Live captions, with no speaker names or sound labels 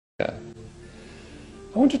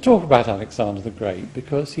I want to talk about Alexander the Great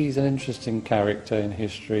because he's an interesting character in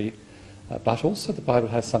history, but also the Bible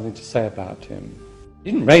has something to say about him.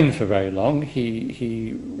 He didn't reign for very long.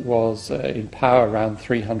 He was in power around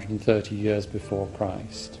 330 years before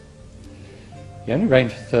Christ. He only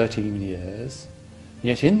reigned for 13 years,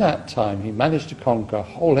 yet in that time he managed to conquer a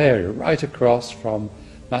whole area right across from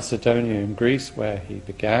Macedonia and Greece, where he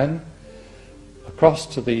began, across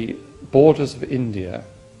to the borders of India.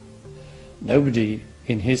 Nobody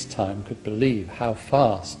in his time could believe how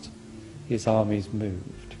fast his armies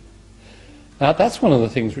moved. Now that's one of the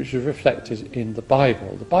things which is reflected in the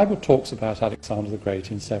Bible. The Bible talks about Alexander the Great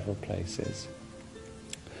in several places.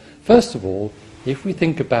 First of all, if we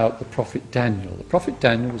think about the prophet Daniel. The prophet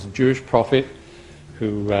Daniel was a Jewish prophet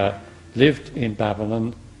who lived in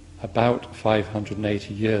Babylon about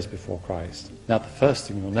 580 years before Christ. Now the first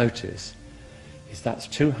thing you'll notice is that's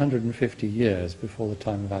 250 years before the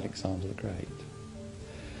time of Alexander the Great.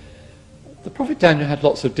 The prophet Daniel had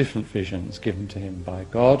lots of different visions given to him by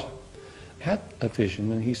God. He had a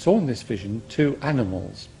vision, and he saw in this vision two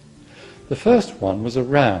animals. The first one was a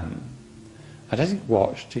ram, and as it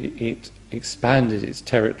watched, it expanded its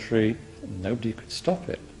territory, and nobody could stop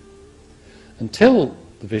it. Until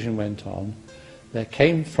the vision went on, there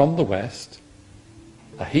came from the west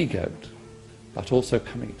a he-goat, but also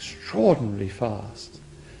coming extraordinarily fast.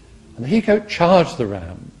 And the he-goat charged the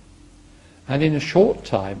ram, and in a short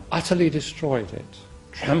time utterly destroyed it,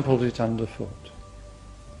 trampled it underfoot.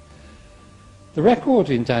 The record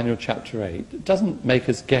in Daniel chapter 8 doesn't make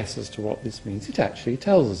us guess as to what this means. It actually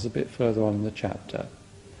tells us a bit further on in the chapter.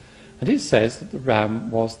 And it says that the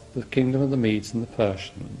ram was the kingdom of the Medes and the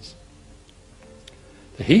Persians.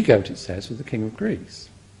 The he-goat, it says, was the king of Greece.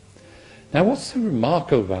 Now what's so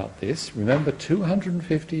remarkable about this, remember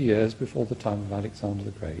 250 years before the time of Alexander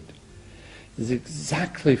the Great, is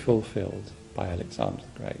exactly fulfilled by Alexander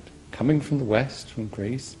the Great, coming from the west, from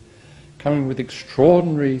Greece, coming with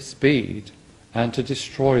extraordinary speed and to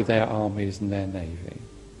destroy their armies and their navy,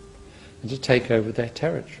 and to take over their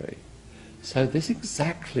territory. So this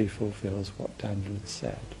exactly fulfills what Daniel had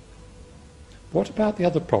said. What about the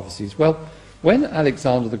other prophecies? Well, when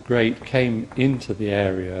Alexander the Great came into the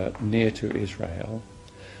area near to Israel,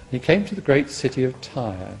 he came to the great city of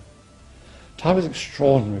Tyre. Tyre was an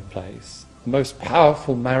extraordinary place, the most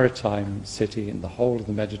powerful maritime city in the whole of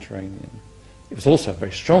the Mediterranean. It was also a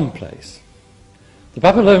very strong place. The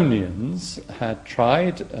Babylonians had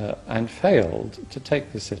tried and failed to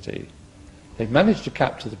take the city. They managed to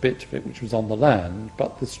capture the bit of it which was on the land,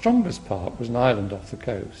 but the strongest part was an island off the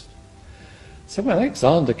coast. So when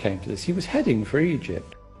Alexander came to this, he was heading for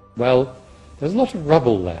Egypt. Well, there was a lot of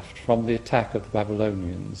rubble left from the attack of the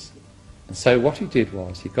Babylonians. And so what he did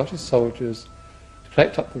was he got his soldiers to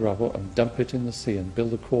collect up the rubble and dump it in the sea and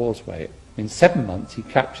build a causeway. In 7 months he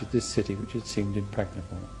captured this city which had seemed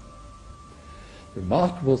impregnable. The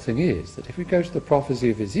remarkable thing is that if we go to the prophecy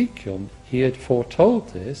of Ezekiel, he had foretold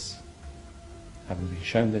this, having been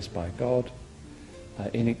shown this by God,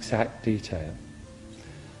 in exact detail.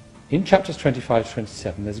 In chapters 25 to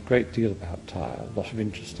 27 there's a great deal about Tyre, a lot of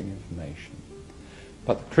interesting information.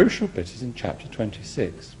 But the crucial bit is in chapter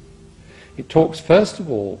 26. It talks first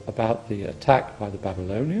of all about the attack by the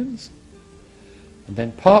Babylonians, and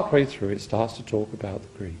then partway through it starts to talk about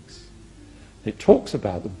the Greeks. It talks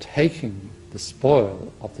about them taking the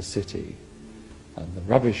spoil of the city and the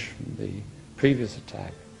rubbish from the previous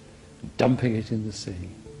attack and dumping it in the sea,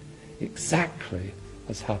 exactly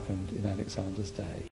as happened in Alexander's day.